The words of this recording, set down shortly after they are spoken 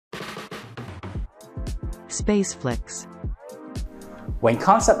SpaceFlix. When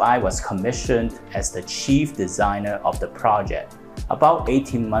Concept I was commissioned as the chief designer of the project about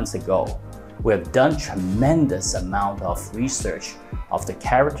 18 months ago, we have done tremendous amount of research of the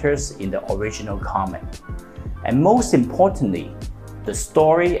characters in the original comic. And most importantly, the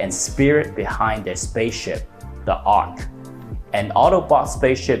story and spirit behind their spaceship, the Ark, an Autobot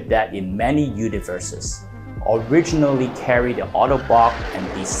spaceship that in many universes originally carried the Autobot and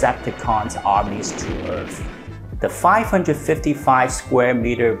Decepticons armies to Earth. The 555 square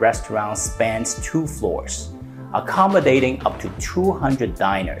meter restaurant spans 2 floors, accommodating up to 200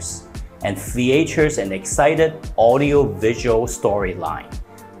 diners, and features an excited audio-visual storyline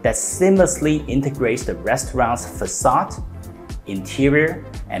that seamlessly integrates the restaurant's facade, interior,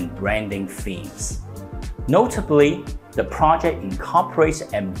 and branding themes. Notably, the project incorporates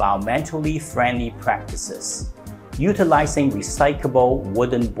environmentally friendly practices, utilizing recyclable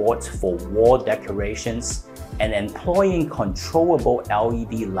wooden boards for wall decorations and employing controllable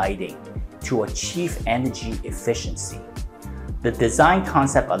LED lighting to achieve energy efficiency. The design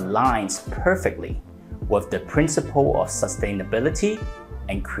concept aligns perfectly with the principle of sustainability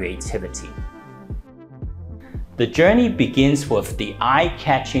and creativity. The journey begins with the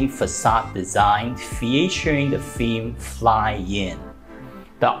eye-catching facade design featuring the theme Fly In.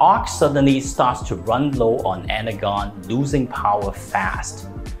 The Ark suddenly starts to run low on energon, losing power fast.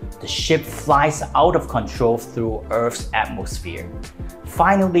 The ship flies out of control through Earth's atmosphere,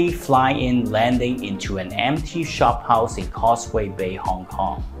 finally flying in, landing into an empty shophouse in Causeway Bay, Hong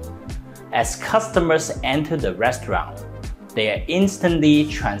Kong. As customers enter the restaurant, they are instantly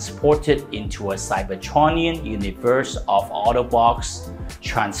transported into a Cybertronian universe of Autobots,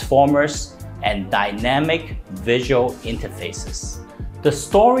 Transformers, and dynamic visual interfaces. The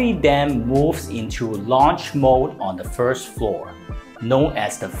story then moves into launch mode on the first floor, known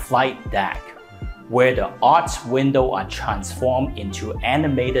as the flight deck, where the arch windows are transformed into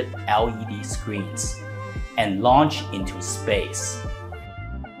animated LED screens and launch into space.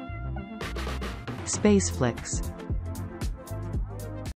 SpaceFlix.